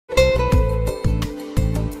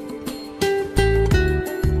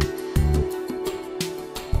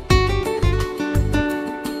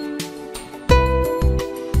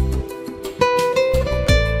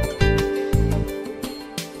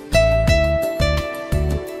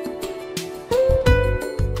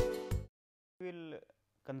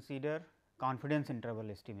consider confidence interval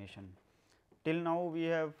estimation. Till now we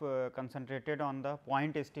have concentrated on the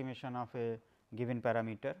point estimation of a given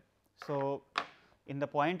parameter. So, in the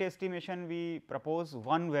point estimation we propose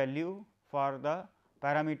one value for the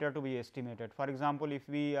parameter to be estimated. For example, if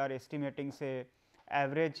we are estimating say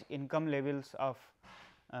average income levels of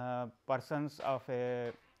persons of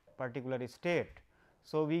a particular state.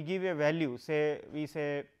 So, we give a value, say we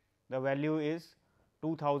say the value is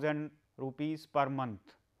 2000 rupees per month.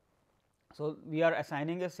 So, we are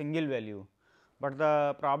assigning a single value, but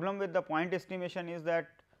the problem with the point estimation is that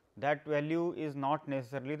that value is not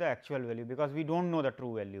necessarily the actual value, because we do not know the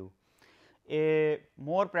true value. A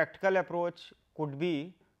more practical approach could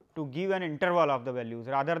be to give an interval of the values,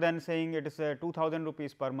 rather than saying it is 2000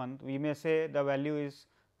 rupees per month, we may say the value is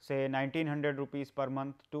say 1900 rupees per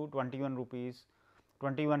month to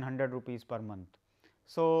 2100 rupees per month.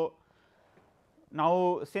 So,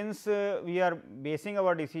 now since we are basing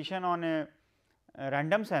our decision on a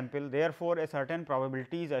random sample, therefore, a certain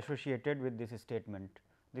probability is associated with this statement.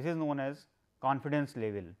 This is known as confidence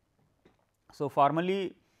level. So,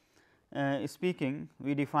 formally speaking,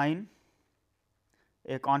 we define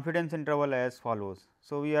a confidence interval as follows.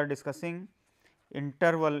 So, we are discussing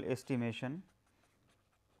interval estimation,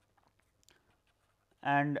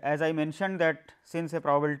 and as I mentioned that since a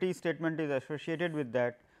probability statement is associated with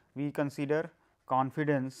that, we consider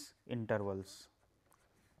confidence intervals.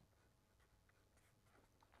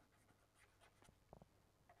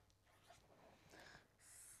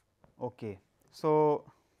 Okay. So,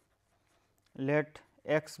 let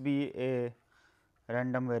x be a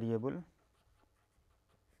random variable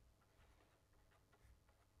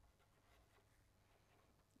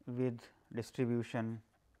with distribution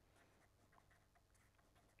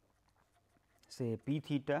say p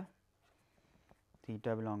theta,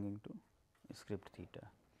 theta belonging to script theta.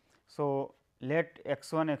 So, let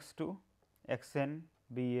x 1 x 2 x n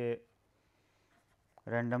be a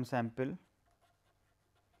random sample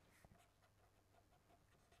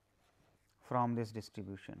from this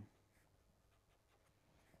distribution.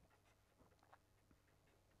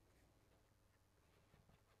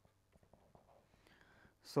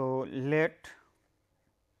 So, let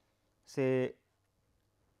say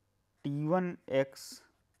T 1 x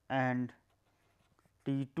and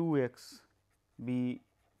T 2 x be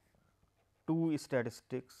two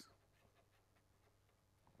statistics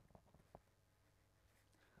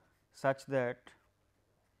such that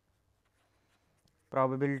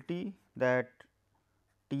probability that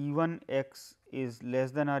T 1 x is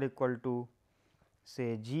less than or equal to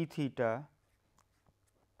say g theta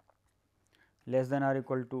less than or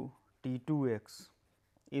equal to T 2 x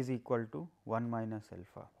is equal to 1 minus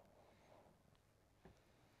alpha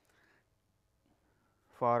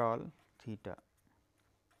for all theta.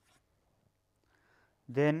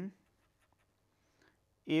 Then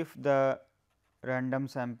if the random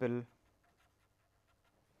sample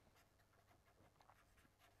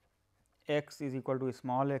x is equal to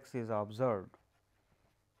small x is observed,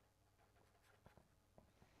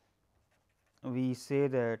 we say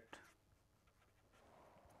that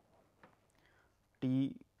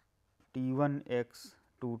T 1 x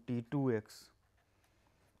to T 2 x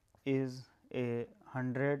is a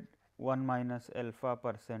 1 minus alpha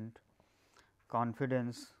 %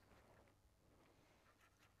 confidence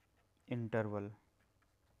interval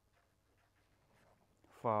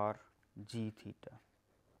for g theta.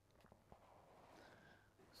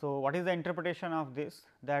 So, what is the interpretation of this?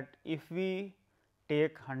 That if we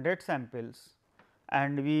take 100 samples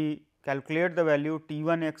and we calculate the value T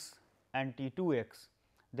 1 x and T 2 x,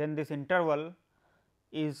 then this interval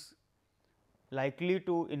is likely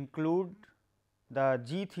to include the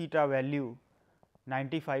g theta value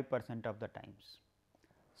 95% of the times.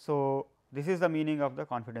 So, this is the meaning of the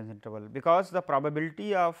confidence interval, because the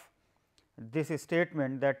probability of this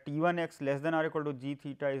statement that T 1 x less than or equal to g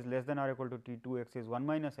theta is less than or equal to T 2 x is 1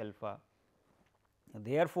 minus alpha.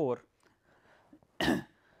 Therefore,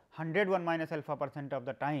 101 minus alpha % of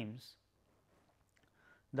the times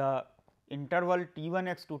the interval T 1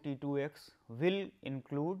 x to T 2 x will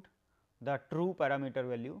include the true parameter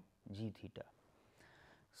value g theta.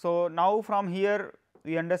 So, now from here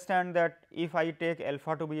we understand that if I take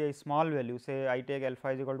alpha to be a small value, say I take alpha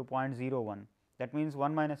is equal to 0.01, that means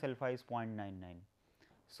 1 minus alpha is 0.99.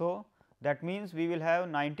 So, that means we will have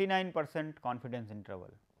 99% confidence interval.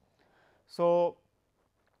 So,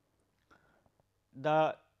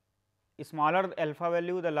 the smaller alpha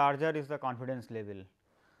value, the larger is the confidence level.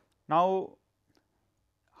 Now,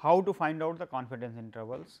 how to find out the confidence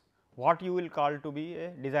intervals? What you will call to be a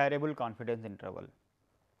desirable confidence interval?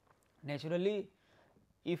 Naturally,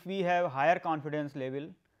 if we have higher confidence level,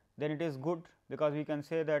 then it is good, because we can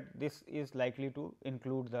say that this is likely to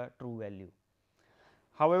include the true value.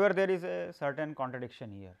 However, there is a certain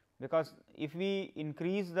contradiction here, because if we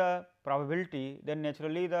increase the probability, then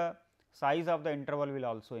naturally the size of the interval will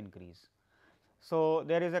also increase. So,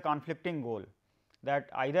 there is a conflicting goal, that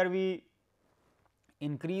either we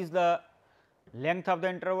increase the length of the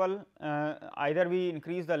interval, either we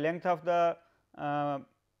increase the length of the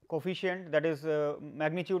coefficient, that is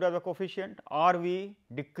magnitude of the coefficient, or we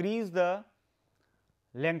decrease the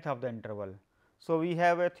length of the interval. So, we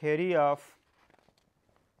have a theory of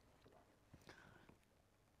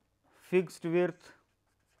fixed width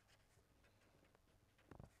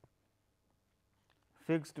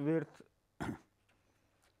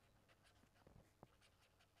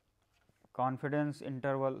confidence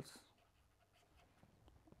intervals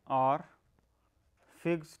or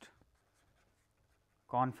fixed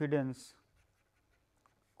confidence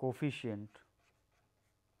coefficient.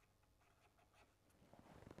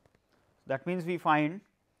 That means, we find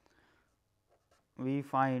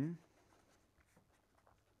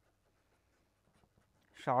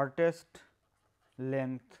shortest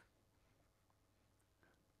length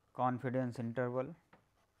confidence interval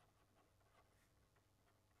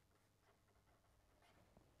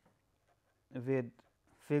with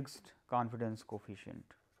fixed confidence coefficient.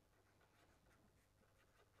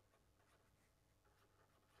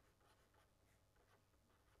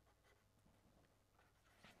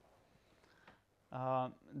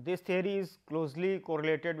 This theory is closely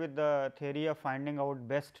correlated with the theory of finding out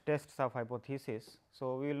best tests of hypothesis.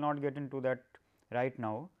 So, we will not get into that right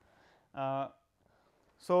now.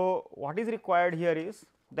 So, what is required here is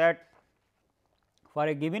that for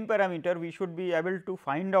a given parameter, we should be able to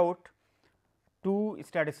find out two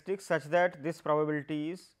statistics such that this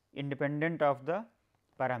probability is independent of the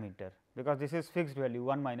parameter, because this is fixed value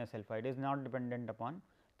 1 minus alpha, it is not dependent upon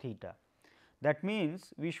theta. That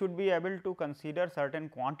means, we should be able to consider certain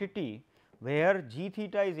quantity where g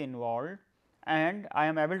theta is involved, and I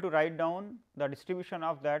am able to write down the distribution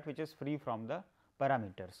of that which is free from the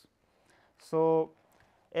parameters. So,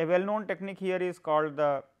 a well known technique here is called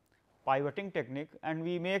the pivoting technique, and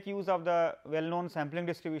we make use of the well known sampling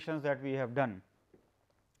distributions that we have done.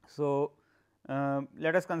 So,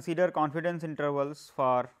 let us consider confidence intervals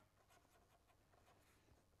for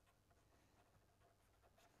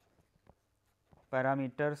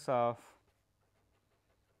parameters of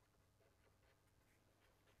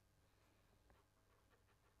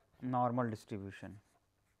normal distribution.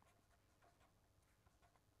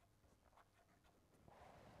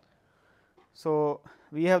 So,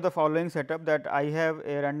 we have the following setup, that I have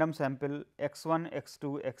a random sample x 1, x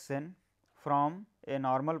 2, x n from a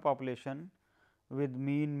normal population with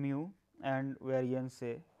mean mu and variance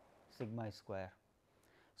say sigma square.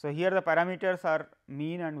 So, here the parameters are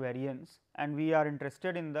mean and variance, and we are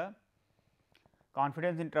interested in the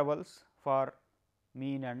confidence intervals for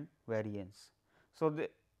mean and variance. So,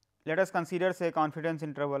 let us consider say confidence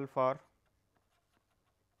interval for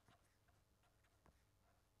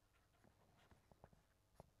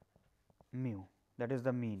mu, that is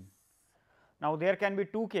the mean. Now, there can be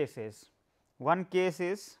two cases. One case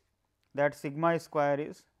is that sigma square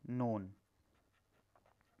is known.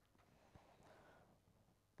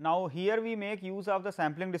 Now, here we make use of the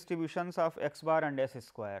sampling distributions of x bar and s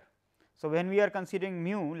square. So, when we are considering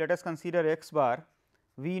mu, let us consider x bar.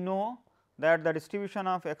 We know that the distribution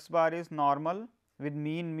of x bar is normal with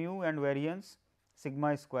mean mu and variance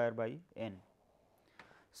sigma square by n.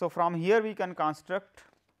 So, from here we can construct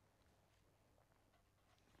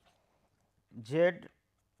z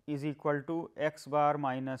is equal to x bar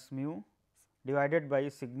minus mu divided by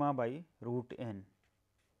sigma by root n.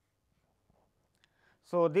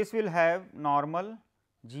 So, this will have normal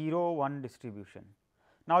 0 1 distribution.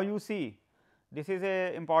 Now, you see this is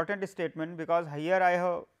a important statement, because here I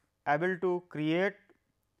have able to create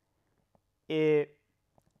a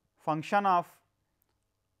function of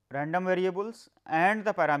random variables and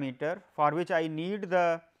the parameter for which I need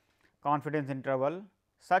the confidence interval,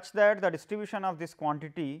 such that the distribution of this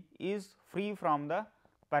quantity is free from the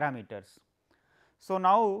parameters. So,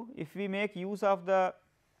 now if we make use of the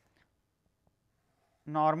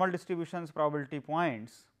normal distributions probability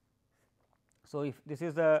points. So, if this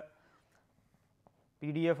is the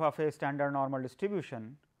PDF of a standard normal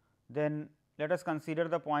distribution, then let us consider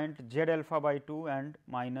the point z alpha by 2 and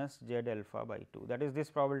minus z alpha by 2, that is this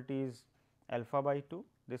probability is alpha by 2,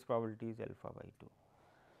 this probability is alpha by 2.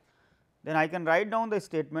 Then I can write down the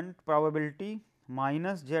statement probability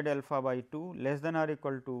minus z alpha by 2 less than or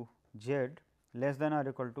equal to z less than or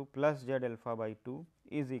equal to plus z alpha by 2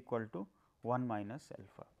 is equal to 1 minus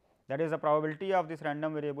alpha. that is the probability of this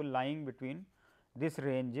random variable lying between this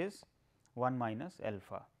range is 1 minus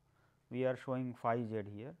alpha. We are showing phi z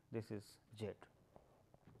here, this is z.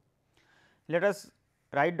 Let us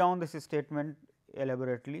write down this statement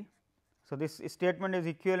elaborately. So, this statement is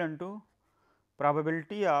equivalent to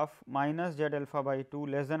probability of minus z alpha by 2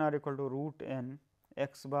 less than or equal to root n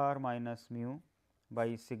x bar minus mu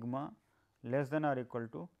by sigma less than or equal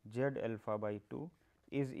to z alpha by 2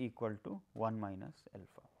 is equal to 1 minus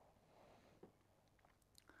alpha.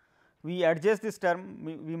 We adjust this term,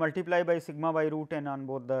 we multiply by sigma by root n on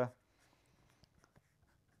both the.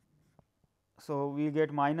 So, we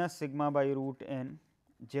get minus sigma by root n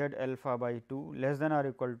z alpha by 2 less than or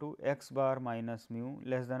equal to x bar minus mu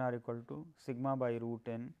less than or equal to sigma by root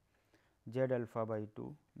n z alpha by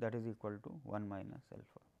 2, that is equal to 1 minus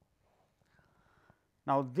alpha.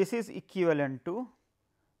 Now, this is equivalent to,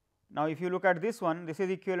 now if you look at this one, this is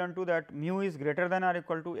equivalent to that mu is greater than or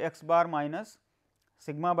equal to x bar minus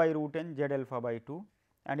sigma by root n z alpha by 2,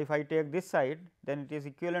 and if I take this side, then it is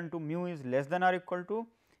equivalent to mu is less than or equal to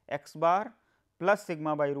x bar plus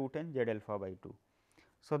sigma by root n z alpha by 2.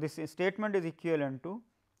 So, this statement is equivalent to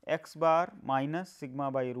x bar minus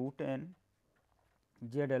sigma by root n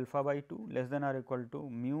z alpha by 2 less than or equal to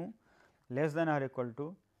mu less than or equal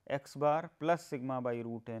to x bar plus sigma by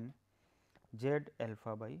root n z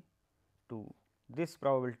alpha by 2. This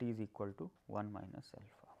probability is equal to 1 minus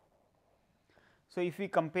alpha. So, if we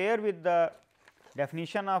compare with the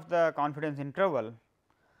definition of the confidence interval,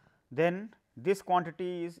 then this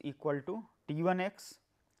quantity is equal to T 1 x,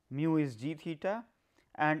 mu is g theta,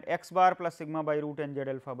 and x bar plus sigma by root n z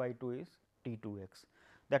alpha by 2 is T 2 x.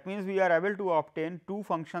 That means, we are able to obtain two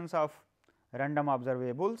functions of random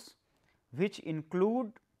observables, which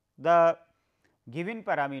include the given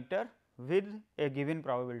parameter with a given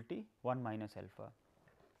probability 1 minus alpha.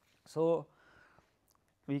 So,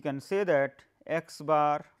 we can say that x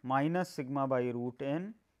bar minus sigma by root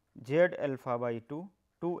n z alpha by 2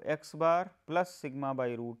 to x bar plus sigma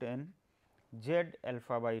by root n z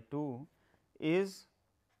alpha by 2 is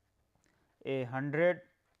a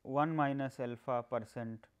 1 minus alpha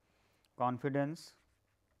percent confidence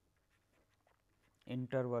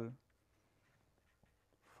interval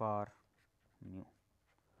for mu.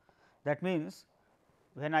 That means,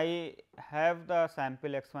 when I have the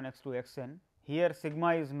sample x 1, x 2, x n, here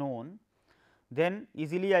sigma is known, then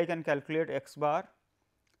easily I can calculate x bar,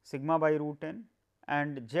 sigma by root n,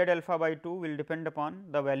 and z alpha by 2 will depend upon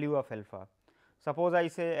the value of alpha. Suppose I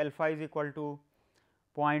say alpha is equal to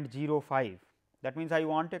 0.05, that means, I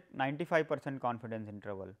want a 95% confidence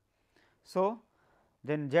interval. So,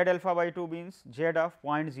 then z alpha by 2 means z of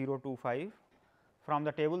 0.025. From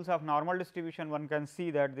the tables of normal distribution, one can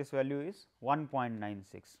see that this value is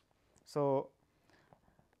 1.96. So,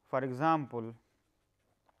 for example,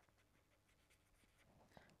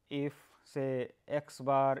 if say x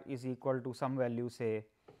bar is equal to some value say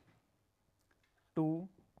 2,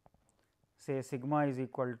 say sigma is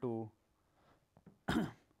equal to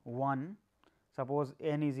 1, suppose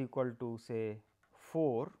n is equal to say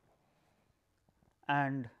 4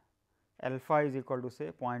 and alpha is equal to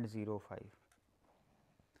say 0.05.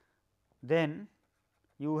 Then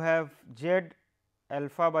you have z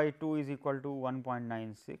alpha by 2 is equal to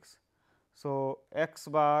 1.96. So, x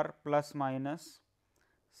bar plus minus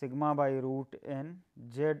sigma by root n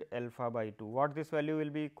z alpha by 2, what this value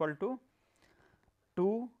will be equal to?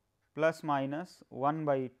 2 plus minus 1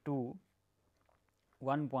 by 2,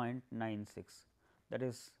 1.96, that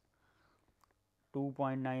is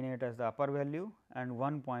 2.98 as the upper value and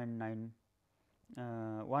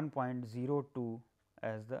 1.02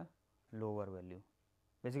 as the lower value.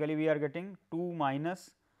 Basically, we are getting 2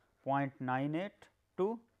 minus 0.98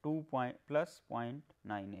 to 2 plus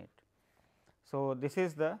 0.98. So, this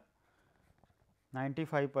is the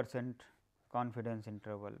 95% confidence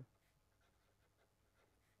interval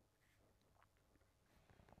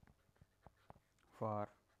for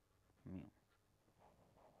mu.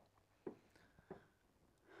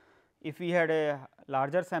 If we had a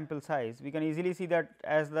larger sample size, we can easily see that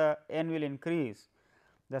as the n will increase,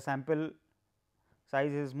 the sample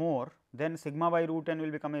size is more, then sigma by root n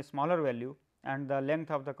will become a smaller value and the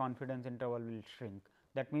length of the confidence interval will shrink.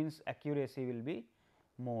 That means, accuracy will be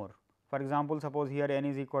more. For example, suppose here n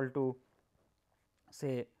is equal to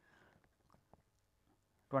say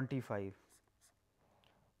 25,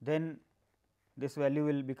 then this value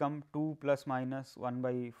will become 2 plus minus 1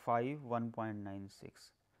 by 5,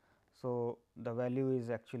 1.96. So, the value is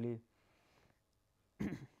actually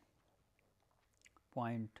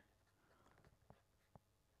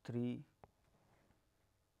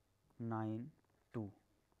 0.392.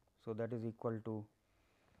 So, that is equal to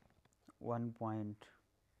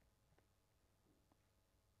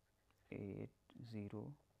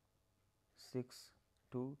 1.806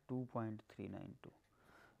 to 2.392.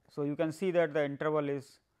 So, you can see that the interval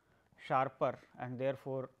is sharper and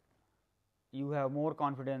therefore, you have more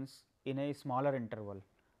confidence in a smaller interval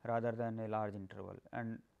rather than a large interval,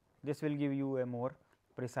 and this will give you a more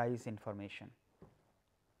precise information.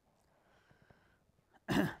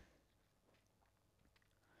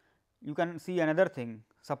 You can see another thing.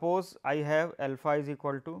 Suppose I have alpha is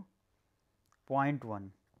equal to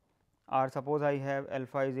 0.1 or suppose I have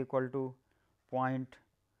alpha is equal to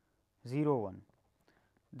 0.01.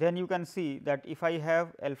 Then you can see that if I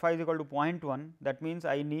have alpha is equal to 0.1, that means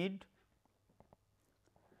I need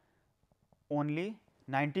only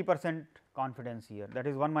 90% confidence here, that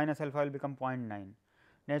is 1 minus alpha will become 0.9.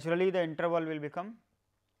 Naturally, the interval will become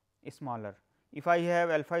smaller. If I have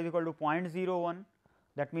alpha is equal to 0.01,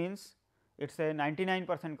 that means it is a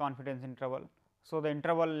 99% confidence interval. So, the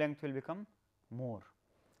interval length will become more.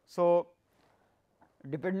 So,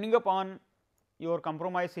 depending upon your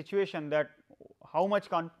compromise situation, that how much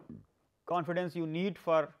confidence you need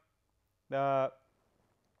for the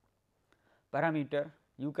parameter,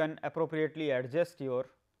 you can appropriately adjust your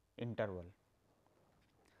interval.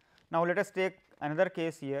 Now, let us take another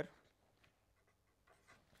case here.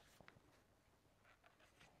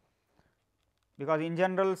 Because in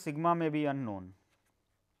general sigma may be unknown.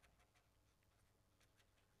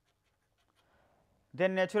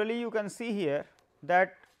 Then naturally, you can see here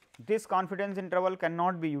that this confidence interval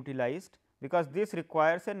cannot be utilized, because this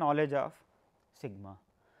requires a knowledge of sigma.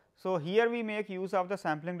 So, here we make use of the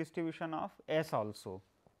sampling distribution of S also.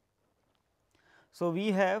 So,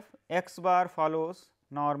 we have x bar follows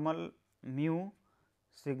normal mu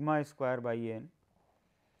sigma square by n.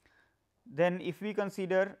 Then if we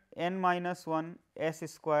consider n minus 1 s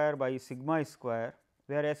square by sigma square,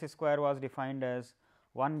 where s square was defined as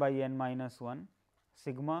 1 by n minus 1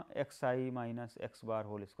 sigma x I minus x bar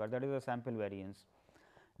whole square, that is the sample variance.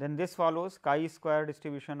 Then this follows chi square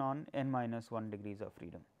distribution on n minus 1 degrees of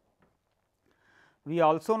freedom. We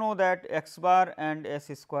also know that x bar and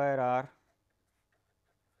s square are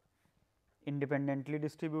independently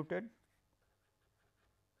distributed.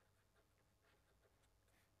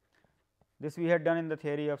 This we had done in the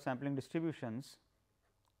theory of sampling distributions.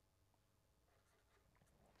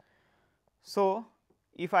 So,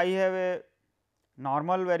 if I have a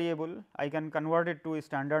normal variable, I can convert it to a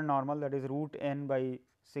standard normal, that is root n by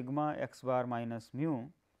sigma x bar minus mu.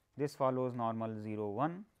 This follows normal 0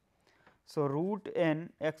 1. So, root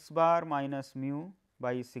n x bar minus mu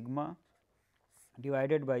by sigma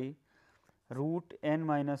divided by root n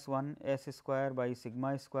minus 1 s square by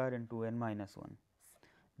sigma square into n minus 1.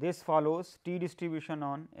 This follows t distribution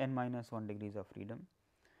on n minus 1 degrees of freedom.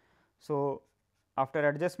 So, after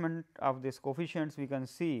adjustment of these coefficients, we can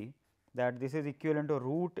see that this is equivalent to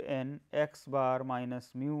root n x bar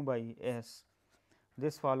minus mu by s.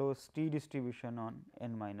 This follows t distribution on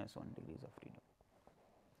n minus 1 degrees of freedom.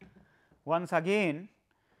 Once again,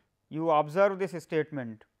 you observe this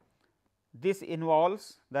statement. This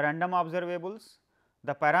involves the random observables,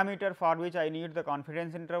 the parameter for which I need the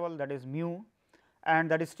confidence interval, that is mu, and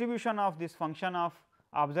the distribution of this function of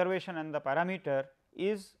observation and the parameter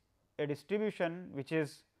is a distribution which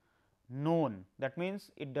is known. That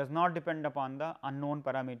means, it does not depend upon the unknown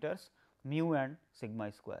parameters mu and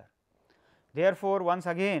sigma square. Therefore, once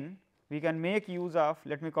again we can make use of,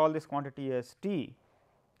 let me call this quantity as t.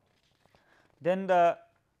 Then the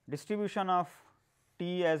distribution of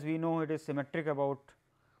t, as we know, it is symmetric about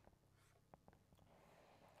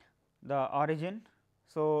the origin.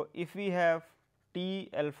 So, if we have t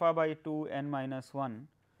alpha by 2 n minus 1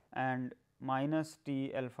 and minus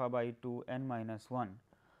t alpha by 2 n minus 1,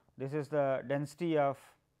 this is the density of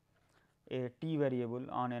a t variable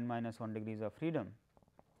on n minus 1 degrees of freedom.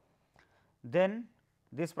 Then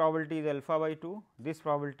this probability is alpha by 2, this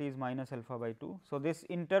probability is minus alpha by 2. So, this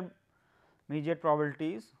intermediate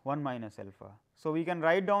probability is 1 minus alpha. So, we can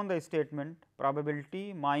write down the statement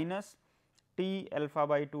probability minus t alpha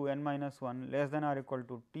by 2 n minus 1 less than or equal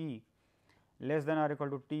to t less than or equal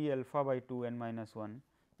to t alpha by 2 n minus 1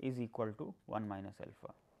 is equal to 1 minus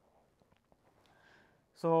alpha.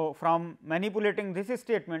 So, from manipulating this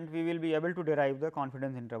statement, we will be able to derive the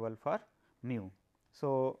confidence interval for mu.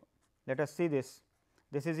 So, let us see this.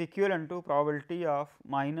 This is equivalent to probability of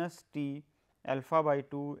minus t alpha by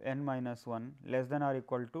 2 n minus 1 less than or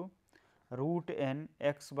equal to root n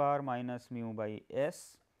x bar minus mu by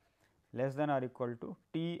s less than or equal to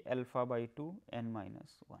t alpha by 2 n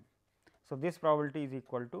minus 1. So, this probability is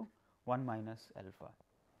equal to 1 minus alpha.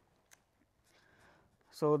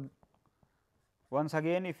 So, Once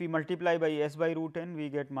again, if we multiply by s by root n, we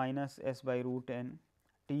get minus s by root n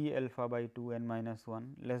t alpha by 2 n minus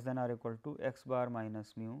 1 less than or equal to x bar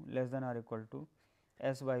minus mu less than or equal to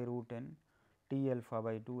s by root n t alpha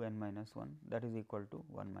by 2 n minus 1, that is equal to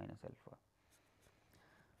 1 minus alpha.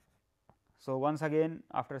 So, once again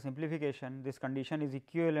after simplification, this condition is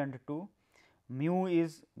equivalent to mu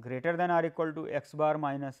is greater than or equal to x bar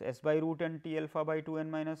minus s by root n t alpha by 2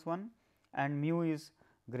 n minus 1 and mu is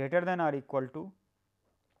greater than or equal to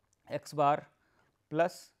x bar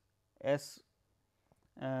plus s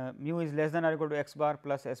mu is less than or equal to x bar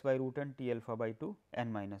plus s by root n t alpha by 2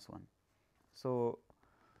 n minus 1. So,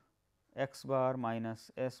 x bar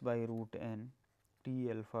minus s by root n t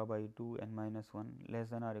alpha by 2 n minus 1 less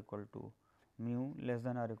than or equal to mu less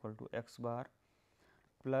than or equal to x bar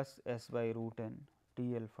plus s by root n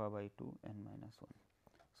t alpha by 2 n minus 1.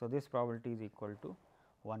 So, this probability is equal to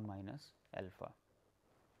 1 minus alpha.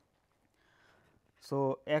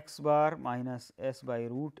 So, x bar minus s by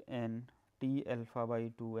root n t alpha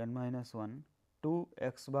by 2 n minus 1 to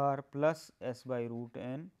x bar plus s by root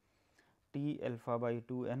n t alpha by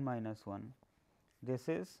 2 n minus 1. This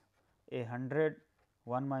is a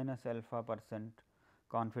 1 minus alpha %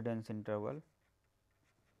 confidence interval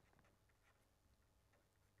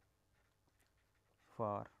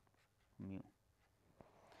for mu.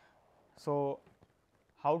 So,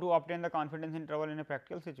 how to obtain the confidence interval in a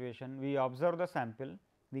practical situation? We observe the sample,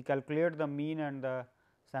 we calculate the mean and the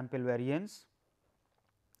sample variance,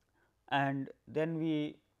 and then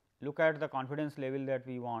we look at the confidence level that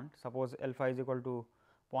we want. Suppose alpha is equal to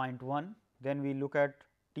 0.1, then we look at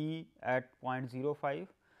t at 0.05.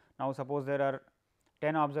 Now, suppose there are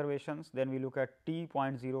 10 observations, then we look at t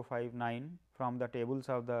 0.059 from the tables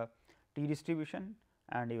of the t distribution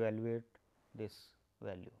and evaluate this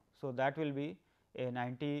value. So, that will be a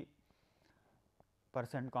 90%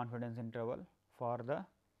 confidence interval for the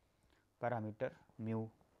parameter mu.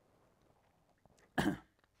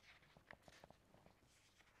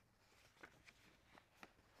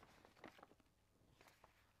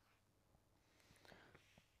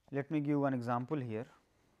 Let me give one example here.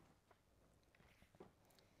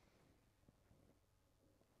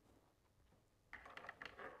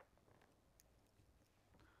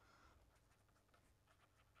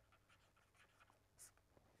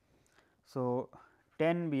 So,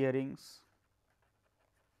 10 bearings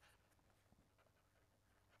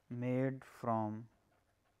made from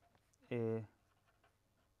a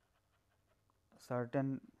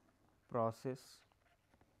certain process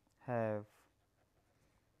have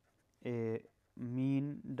a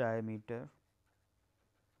mean diameter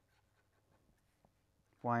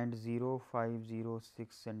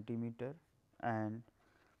 0.0506 centimeter and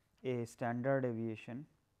a standard deviation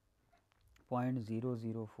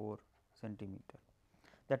 0.004 centimeter.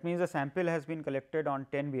 That means, the sample has been collected on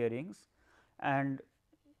 10 bearings and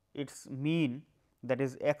its mean, that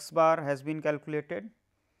is x bar, has been calculated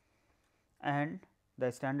and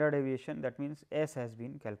the standard deviation, that means s, has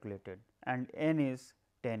been calculated and n is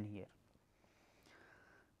 10 here.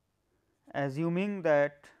 Assuming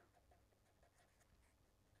that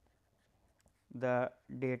the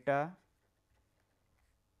data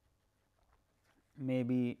may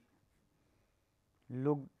be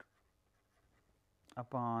looked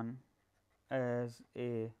upon as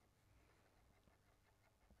a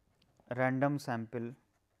random sample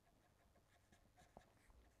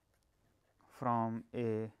from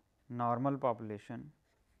a normal population,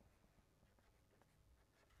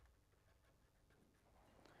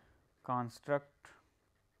 construct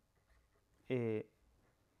a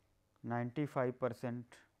 95%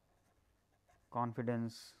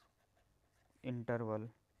 confidence interval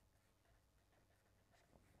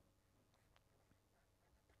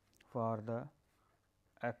for the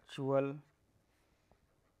actual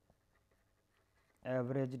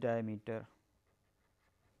average diameter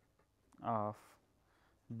of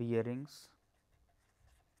bearings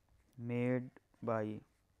made by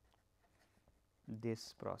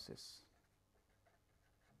this process.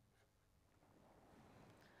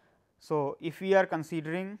 So, if we are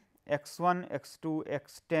considering x 1, x 2,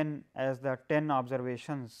 x 10 as the 10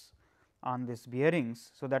 observations on this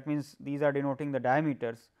bearings. So, that means, these are denoting the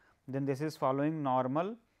diameters, then this is following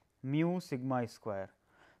normal mu sigma square.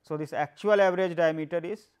 So, this actual average diameter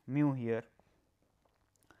is mu here.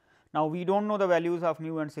 Now, we do not know the values of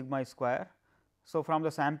mu and sigma square. So, from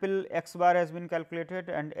the sample x bar has been calculated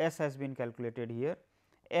and s has been calculated here,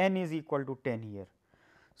 n is equal to 10 here.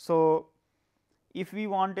 So, if we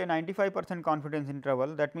want a 95% confidence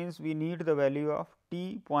interval, that means, we need the value of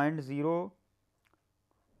t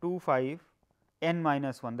 0.025 n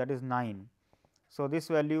minus 1, that is 9. So, this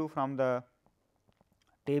value from the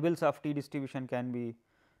tables of t distribution can be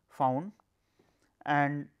found,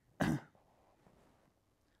 and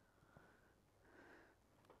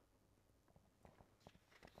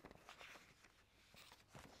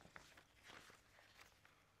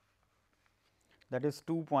that is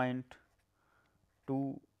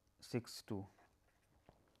 2.262.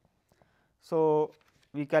 So,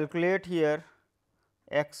 we calculate here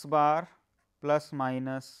x bar plus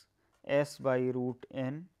minus s by root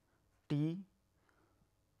n t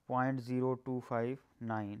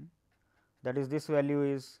 0.0259, that is this value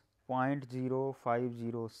is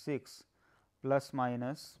 0.0506 plus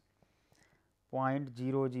minus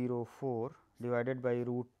 0.004 divided by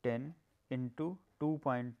root 10 into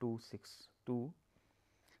 2.262,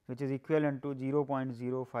 which is equivalent to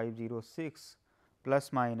 0.0506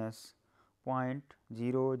 plus minus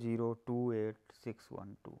 0.0028612.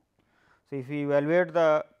 So, if we evaluate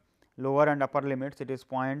the lower and upper limits, it is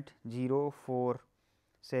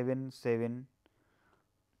 0.0477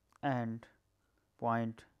 and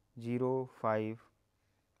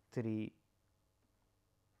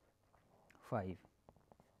 0.0535.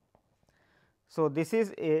 So, this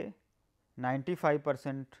is a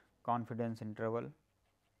 95% confidence interval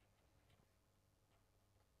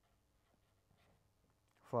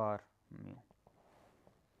for mu.